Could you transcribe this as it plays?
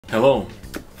Hello.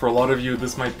 For a lot of you,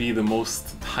 this might be the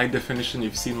most high definition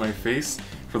you've seen my face.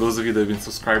 For those of you that have been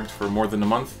subscribed for more than a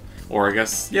month, or I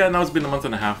guess, yeah, now it's been a month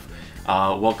and a half,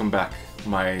 welcome back.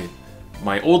 My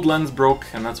old lens broke,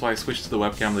 and that's why I switched to the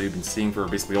webcam that you've been seeing for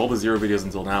basically all the Zero videos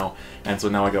until now. And so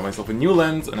now I got myself a new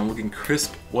lens, and I'm looking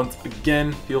crisp once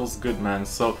again. Feels good, man.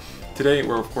 So today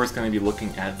we're of course going to be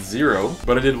looking at Zero,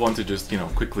 but I did want to just, you know,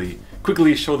 quickly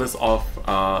show this off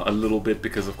a little bit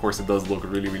because of course it does look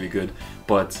really good.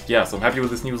 But yeah, so I'm happy with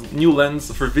this new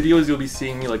lens. For videos you'll be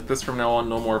seeing me like this from now on,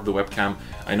 no more of the webcam.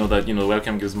 I know that, you know, the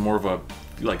webcam gives more of a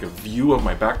view of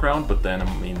my background, but then,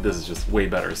 I mean, this is just way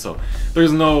better, so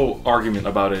there's no argument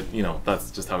about it, you know,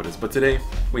 that's just how it is. But today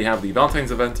we have the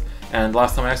Valentine's event, and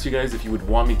last time I asked you guys if you would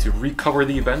want me to recover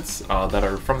the events that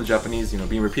are from the Japanese, you know,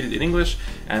 being repeated in English,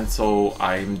 and so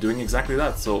I'm doing exactly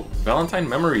that. So Valentine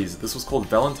Memories, this was called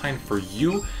Valentine for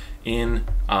You in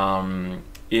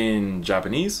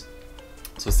Japanese.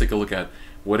 So let's take a look at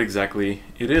what exactly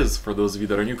it is for those of you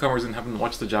that are newcomers and haven't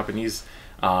watched the Japanese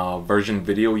version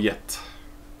video yet.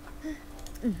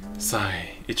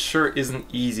 Sigh. It sure isn't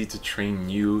easy to train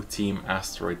new Team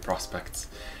Asteroid prospects.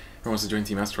 Everyone wants to join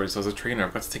Team Asteroid, so as a trainer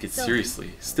I've got to take it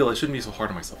seriously. Still, I shouldn't be so hard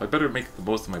on myself. I better make the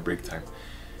most of my break time.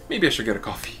 Maybe I should get a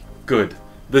coffee. Good.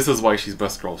 This is why she's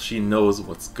best girl. She knows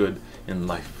what's good in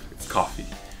life. It's coffee.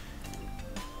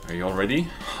 Are you all ready?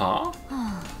 Huh?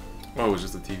 Oh, it was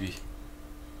just a TV.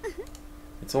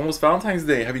 It's almost Valentine's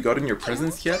Day. Have you gotten your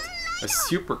presents yet? A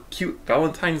super cute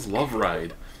Valentine's love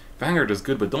ride. Vanguard is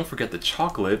good, but don't forget the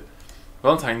chocolate.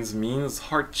 Valentine's means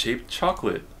heart-shaped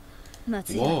chocolate.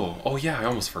 Whoa, oh yeah, I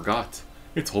almost forgot.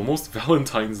 It's almost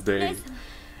Valentine's Day.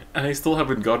 And I still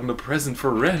haven't gotten a present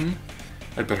for Ren.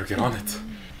 I'd better get on it.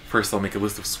 First I'll make a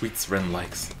list of sweets Ren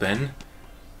likes. Then?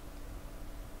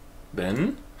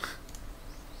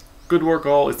 Good work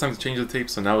all, it's time to change the tape,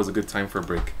 so now is a good time for a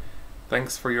break.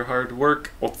 Thanks for your hard work.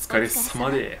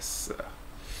 Otsukaresama desu.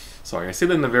 Sorry, I say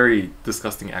that in a very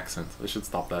disgusting accent. I should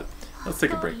stop that. Let's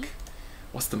take a break.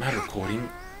 What's the matter, Korin?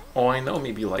 Oh, I know,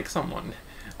 maybe you like someone.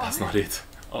 That's not it.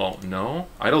 Oh, no?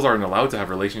 Idols aren't allowed to have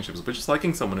relationships, but just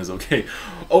liking someone is okay.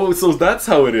 Oh, so that's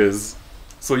how it is.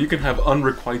 So you can have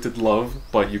unrequited love,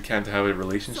 but you can't have a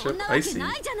relationship? I see.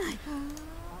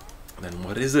 Then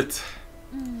what is it?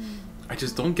 I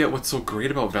just don't get what's so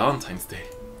great about Valentine's Day.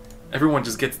 Everyone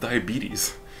just gets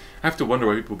diabetes. I have to wonder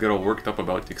why people get all worked up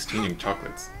about exchanging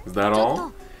chocolates. Is that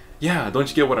all? Yeah, don't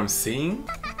you get what I'm saying?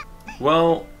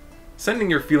 Well,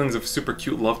 sending your feelings of super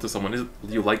cute love to someone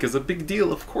you like is a big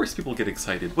deal. Of course people get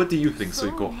excited. What do you think,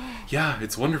 Soiko? Yeah,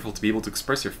 it's wonderful to be able to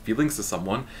express your feelings to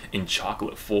someone in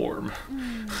chocolate form.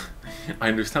 I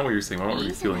understand what you're saying, I'm not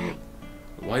really feeling it.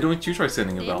 Why don't you try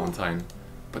sending a Valentine?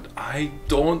 But I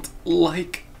don't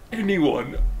like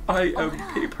anyone. I am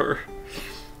paper.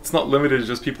 It's not limited to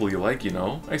just people you like, you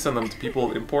know. I send them to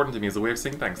people important to me as a way of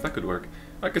saying thanks. That could work.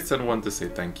 I could send one to say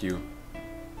thank you.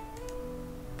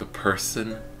 The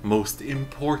person most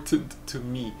important to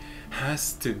me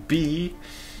has to be...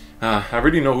 I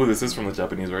already know who this is from the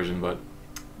Japanese version, but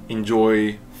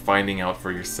enjoy finding out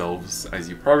for yourselves as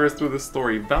you progress through this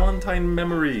story. Valentine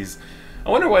Memories. I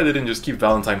wonder why they didn't just keep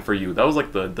Valentine for You. That was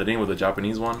like the name of the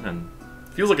Japanese one, and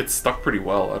it feels like it's stuck pretty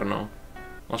well. I don't know.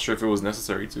 Not sure if it was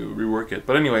necessary to rework it,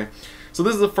 but anyway. So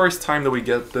this is the first time that we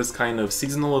get this kind of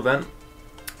seasonal event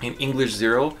in English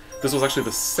Zero. This was actually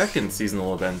the second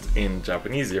seasonal event in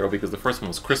Japanese Zero because the first one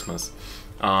was Christmas.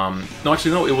 No,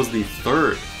 actually no, it was the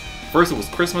third. First it was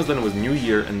Christmas, then it was New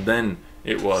Year, and then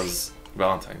it was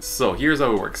Valentine's. So here's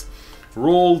how it works.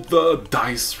 Roll the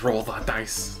dice, roll the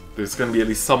dice. There's gonna be at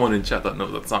least someone in chat that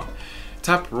knows that song.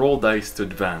 Tap roll dice to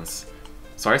advance.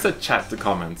 Sorry, I said chat to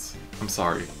comments. I'm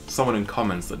sorry. Someone in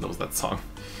comments that knows that song.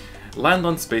 Land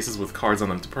on spaces with cards on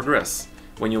them to progress.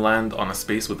 When you land on a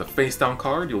space with a face-down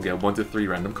card, you'll get 1 to 3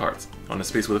 random cards. On a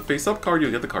space with a face-up card,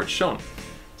 you'll get the cards shown.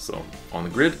 So, on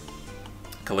the grid,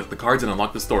 collect the cards and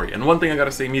unlock the story. And one thing I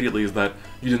gotta say immediately is that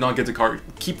you do not get to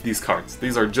keep these cards.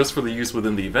 These are just for the use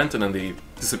within the event, and then they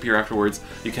disappear afterwards.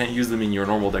 You can't use them in your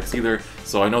normal decks either.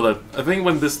 So I know that, I think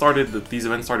when this started, these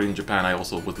events started in Japan, I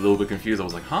also was a little bit confused. I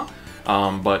was like, huh?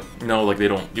 But no, like you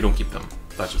don't keep them.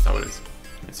 That's just how it is.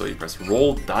 And so you press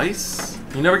roll dice.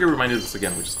 You never get reminded of this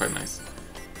again, which is quite nice.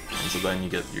 And so then you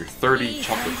get your 30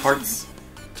 chocolate hearts,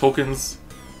 tokens,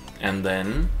 and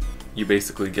then you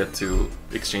basically get to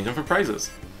exchange them for prizes.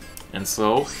 And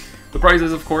so the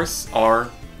prizes, of course,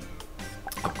 are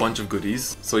a bunch of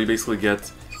goodies. So you basically get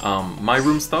my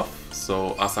room stuff.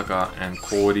 So Asaka and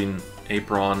Korin,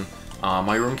 Apron,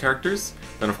 my room characters.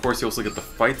 Then of course you also get the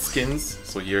fight skins.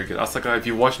 So here you get Asaka. If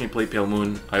you watch me play Pale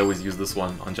Moon, I always use this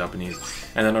one on Japanese.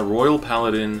 And then a Royal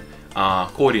Paladin,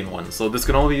 Korin one. So this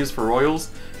can only be used for royals.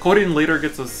 Korin later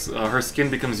gets her skin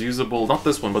becomes usable, not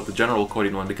this one, but the general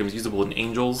Korin one becomes usable in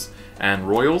angels and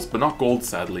royals, but not gold,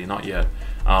 sadly, not yet.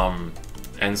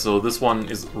 And so this one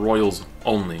is royals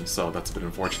only, so that's a bit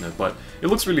unfortunate, but it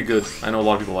looks really good. I know a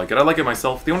lot of people like it. I like it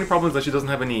myself. The only problem is that she doesn't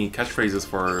have any catchphrases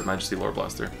for Majesty Lore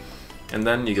Blaster. And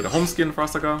then you get a home skin for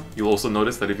Asaka. You'll also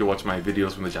notice that if you watch my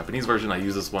videos from the Japanese version, I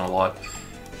use this one a lot.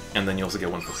 And then you also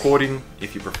get one for Korin,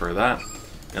 if you prefer that.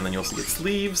 And then you also get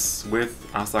sleeves with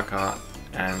Asaka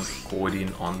and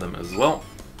Korin on them as well.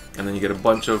 And then you get a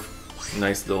bunch of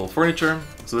nice little furniture.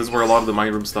 So this is where a lot of the My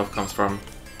Room stuff comes from.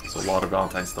 So a lot of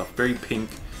Valentine stuff. Very pink.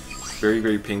 Very,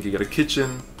 very pink. You get a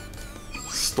kitchen,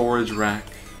 storage rack,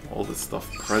 all this stuff.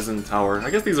 Present tower. I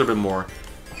guess these are a bit more...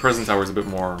 Present tower is a bit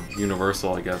more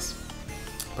universal, I guess.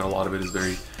 But a lot of it is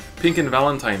very pink and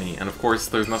Valentine-y. And of course,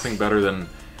 there's nothing better than...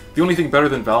 The only thing better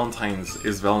than Valentine's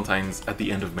is Valentine's at the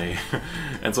end of May.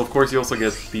 And so of course you also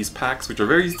get these packs, which are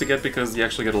very easy to get because you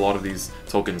actually get a lot of these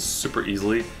tokens super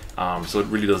easily. So it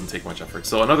really doesn't take much effort.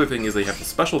 So another thing is they have the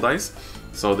special dice.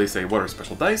 So they say, what are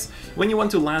special dice? When you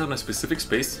want to land on a specific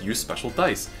space, use special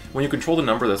dice. When you control the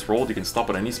number that's rolled, you can stop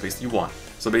at any space you want.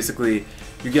 So basically,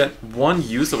 you get one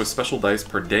use of a special dice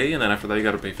per day, and then after that you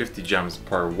gotta pay 50 gems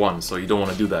per one, so you don't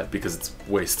want to do that because it's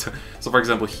waste. So for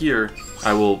example here,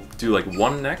 I will do like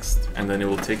one next, and then it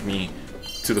will take me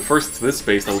to this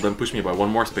space that will then push me by one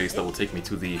more space that will take me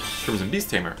to the Crimson Beast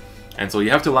Tamer. And so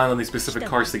you have to land on these specific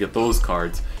cards to get those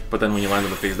cards, but then when you land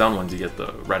on the face down ones, you get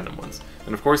the random ones.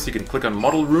 And of course you can click on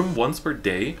Model Room once per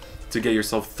day to get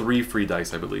yourself 3 free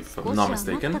dice, I believe, if I'm not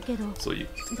mistaken. So you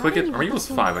click it, or maybe it was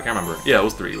 5, I can't remember. Yeah, it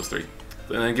was 3, And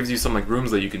then it gives you some like rooms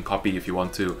that you can copy if you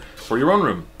want to for your own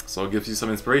room. So it gives you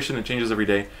some inspiration, it changes every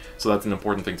day, so that's an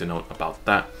important thing to note about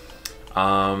that.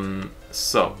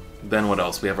 So, then what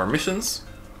else? We have our missions.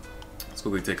 Let's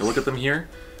quickly take a look at them here.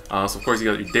 So of course you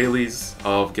got your dailies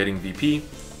of getting VP,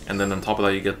 and then on top of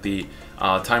that you get the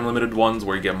time-limited ones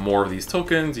where you get more of these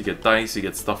tokens, you get dice, you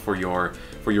get stuff for your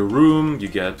room, you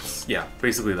get, yeah,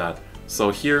 basically that. So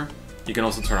here, you can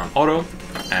also turn on auto,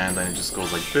 and then it just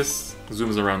goes like this,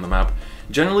 zooms around the map.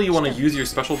 Generally you want to use your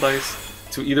special dice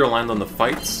to either land on the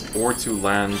fights, or to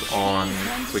land on,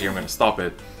 so here I'm going to stop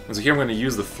it, and so here I'm going to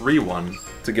use the 3-1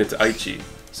 to get to Aichi,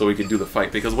 so we can do the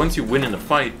fight, because once you win in a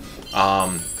fight,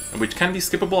 which can be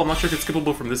skippable. I'm not sure if it's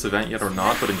skippable from this event yet or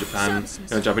not, but in Japan, in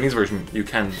the Japanese version, you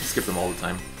can skip them all the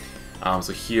time.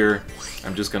 So here,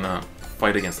 I'm just gonna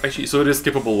fight against Aichi. So it is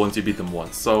skippable once you beat them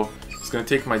once. So I'm just gonna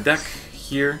take my deck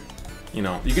here. You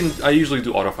know, you can. I usually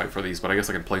do auto fight for these, but I guess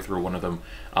I can play through one of them,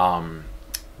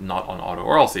 not on auto.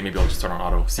 Or I'll say maybe I'll just turn on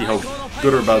auto. See how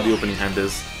good or bad the opening hand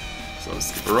is. So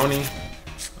Skipperoni.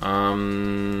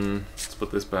 Let's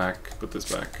put this back. Put this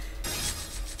back.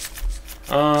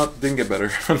 Didn't get better,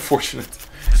 unfortunate.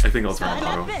 I think I'll turn on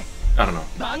auto. I don't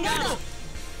know.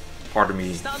 Part of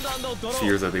me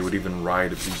fears that they would even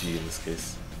ride a PG in this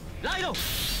case.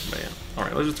 But yeah.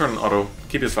 Alright, let's just turn on auto,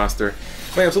 keep it faster.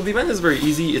 But yeah, so the event is very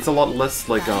easy. It's a lot less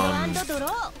like,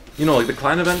 you know, like the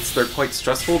clan events, they're quite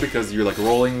stressful because you're like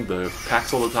rolling the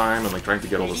packs all the time and like trying to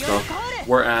get all the stuff.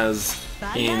 Whereas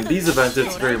in these events,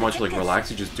 it's very much like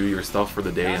relaxed. You just do your stuff for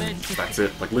the day and that's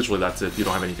it. Like literally that's it. You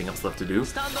don't have anything else left to do.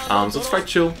 So it's quite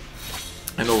chill.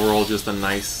 And overall just a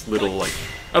nice little like,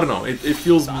 I don't know, it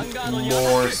feels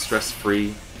more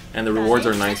stress-free. And the rewards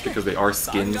are nice because they are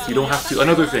skins. You don't have to...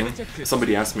 Another thing,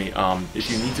 somebody asked me if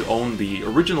you need to own the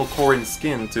original Korin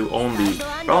skin to own the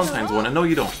Valentine's one, and no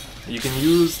you don't. You can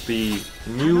use the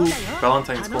new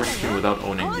Valentine's Korin skin without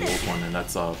owning the old one, and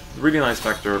that's a really nice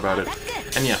factor about it.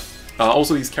 And yeah,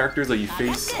 also these characters that you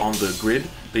face on the grid,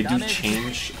 they do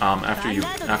change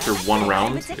after one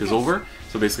round is over.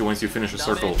 So basically once you finish a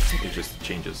circle, it just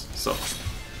changes. So...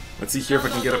 let's see here if I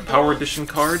can get a Power Edition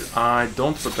card. I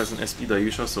don't, but that's an SP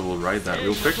Dayusha, so we'll ride that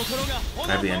real quick.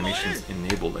 I have the animations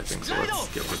enabled, I think, so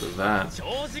let's get rid of that.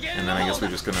 And then I guess we're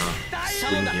just gonna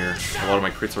swing here. A lot of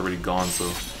my crits are already gone, so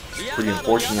it's pretty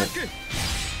unfortunate.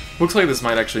 Looks like this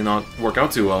might actually not work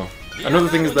out too well. Another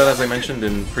thing is that, as I mentioned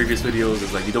in previous videos,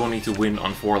 is that you don't need to win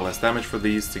on 4 or less damage for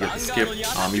these to get the skip.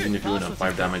 Even if you win on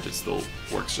 5 damage, it still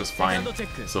works just fine.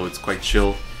 So it's quite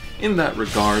chill in that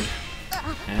regard.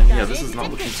 And yeah, this is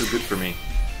not looking too good for me.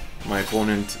 My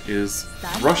opponent is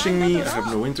rushing me, I have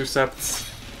no intercepts,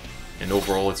 and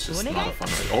overall it's just not a fun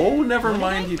ride. Oh, never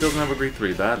mind, he doesn't have a grade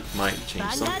 3. That might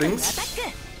change some things.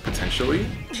 Potentially.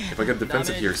 If I get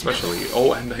defensive here especially.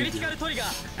 Oh, and I do.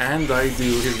 And I do.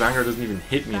 His Vanguard doesn't even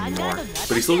hit me anymore.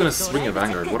 But he's still gonna swing a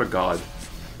Vanguard. What a god.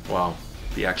 Wow.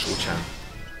 The actual champ.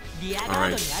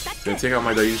 Alright. Gonna take out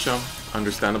my Dayusha.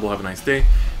 Understandable, have a nice day.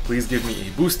 Please give me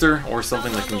a booster or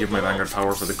something that can give my Vanguard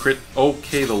power for the crit.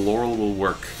 Okay, the Laurel will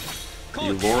work.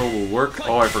 The Laurel will work.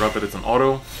 Oh, I forgot that it's an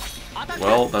auto.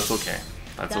 Well, that's okay.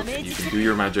 That's okay. You can do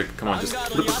your magic. Come on, just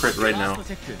flip a crit right now.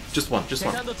 Just one, just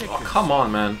one. Oh, come on,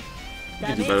 man. You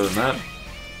can do better than that.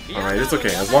 Alright, it's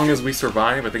okay. As long as we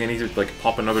survive, I think I need to like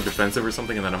pop another defensive or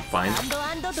something and then I'm fine.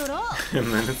 And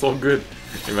then it's all good.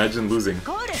 Imagine losing.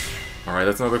 Alright,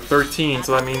 that's another 13,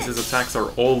 so that means his attacks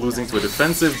are all losing to a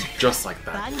defensive just like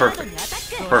that. Perfect.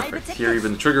 Perfect. Here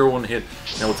even the trigger won't hit,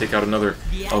 and we'll take out another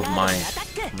of my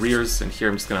rears, and here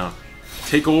I'm just gonna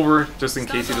take over just in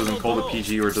case he doesn't call the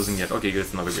PG or doesn't get... Okay,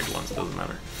 it's another big one, so it doesn't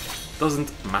matter.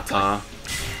 Doesn't matter.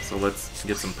 So let's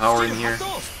get some power in here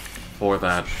for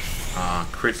that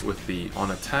crit with the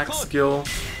on attack skill.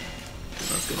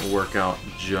 That's gonna work out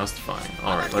just fine.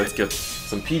 Alright, let's get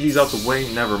some PGs out the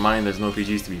way. Never mind, there's no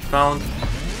PGs to be found.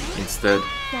 Instead,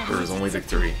 there is only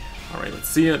victory. Alright, let's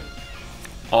see it.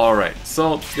 Alright,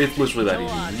 so it's literally that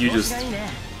easy. You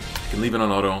can leave it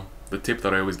on auto. The tip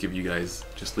that I always give you guys,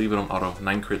 just leave it on auto.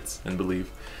 9 crits and believe.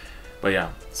 But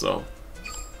yeah, so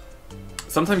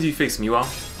sometimes you face Miwa.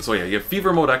 So yeah, you have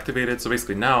Fever Mode activated. So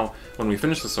basically now, when we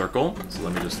finish the circle, so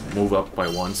let me just move up by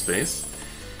 1 space.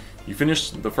 You finish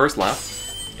the first lap,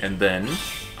 and then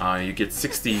you get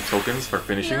 60 tokens for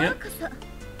finishing it.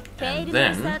 And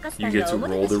then you get to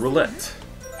roll the roulette.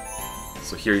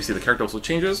 So here you see the character also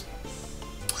changes.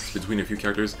 It's between a few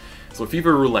characters. So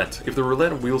Fever Roulette. If the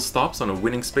roulette wheel stops on a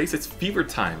winning space, it's Fever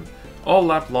time. All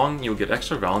lap long, you'll get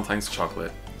extra Valentine's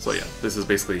chocolate. So yeah, this is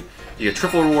basically, you get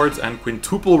triple rewards and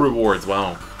quintuple rewards.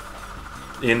 Wow.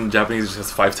 In Japanese, it just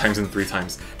has 5 times and 3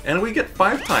 times. And we get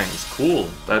 5 times. Cool.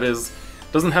 That is...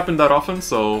 doesn't happen that often,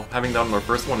 so having that on our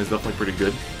first one is definitely pretty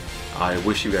good. I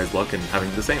wish you guys luck in having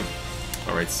the same.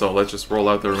 Alright, so let's just roll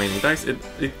out the remaining dice.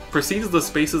 It precedes the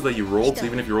spaces that you rolled, so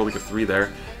even if you roll like a 3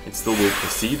 there, it still will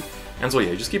proceed. And so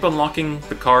yeah, you just keep unlocking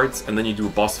the cards, and then you do a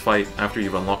boss fight after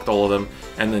you've unlocked all of them.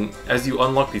 And then as you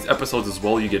unlock these episodes as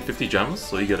well, you get 50 gems,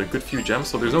 so you get a good few gems.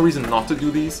 So there's no reason not to do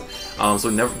these.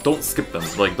 So don't skip them.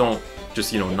 Like, don't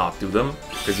just, you know, not do them,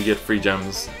 because you get free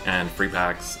gems and free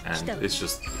packs, and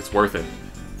it's worth it.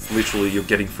 It's literally, you're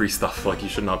getting free stuff. Like, you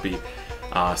should not be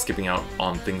skipping out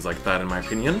on things like that, in my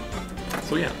opinion.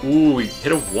 So yeah, ooh, we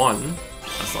hit a 1.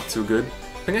 That's not too good.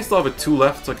 I think I still have a 2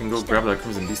 left, so I can go grab that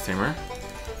Crimson Beast Tamer.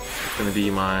 It's gonna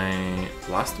be my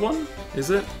last one, is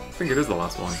it? I think it is the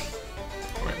last one.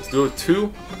 Alright, let's do a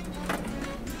 2.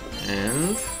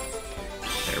 And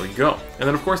there we go. And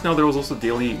then of course now there was also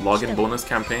daily login bonus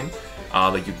campaign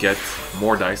that you get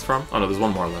more dice from. Oh no, there's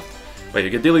one more left. But you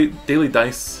get daily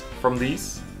dice from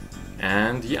these.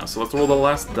 And yeah, so let's roll the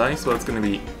last dice. So that's gonna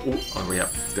be, oh yeah,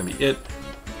 it's gonna be it.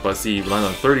 But see, we land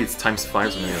on 30, it's times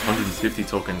 5, so we get 150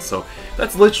 tokens. So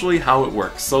that's literally how it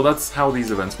works. So that's how these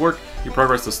events work. You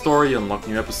progress the story, unlock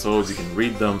new episodes, you can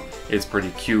read them. It's pretty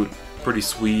cute, pretty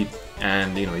sweet,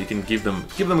 and you know, you can give them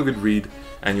a good read,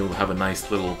 and you'll have a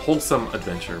nice little wholesome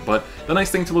adventure. But the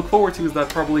nice thing to look forward to is that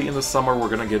probably in the summer we're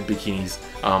gonna get bikinis,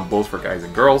 both for guys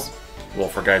and girls. Well,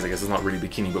 for guys, I guess it's not really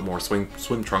bikini, but more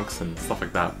swim trunks and stuff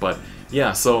like that. But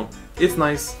yeah, so it's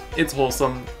nice, it's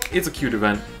wholesome, it's a cute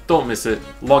event. Don't miss it.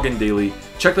 Log in daily.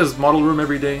 Check this model room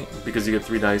every day because you get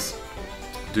 3 dice.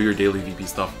 Do your daily VP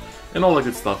stuff and all that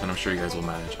good stuff, and I'm sure you guys will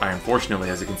manage. I unfortunately,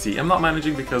 as you can see, am not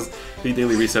managing because the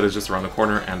daily reset is just around the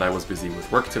corner, and I was busy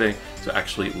with work today to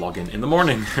actually log in the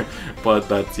morning. But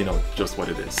that's, you know, just what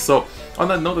it is. So on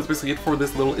that note, that's basically it for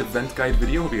this little event guide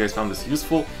video. Hope you guys found this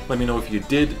useful. Let me know if you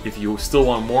did. If you still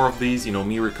want more of these, you know,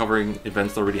 me recovering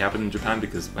events that already happened in Japan,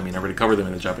 because I mean, I already covered them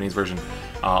in the Japanese version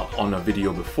on a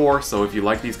video before. So if you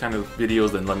like these kind of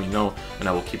videos, then let me know, and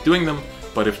I will keep doing them.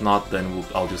 But if not, then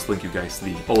I'll just link you guys to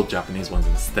the old Japanese ones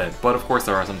instead. But of course,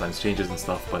 there are sometimes changes and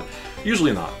stuff, but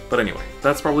usually not. But anyway,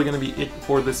 that's probably going to be it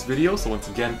for this video. So once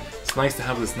again, it's nice to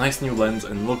have this nice new lens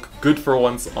and look good for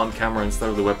once on camera instead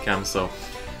of the webcam. So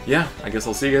yeah, I guess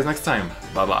I'll see you guys next time.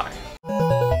 Bye-bye.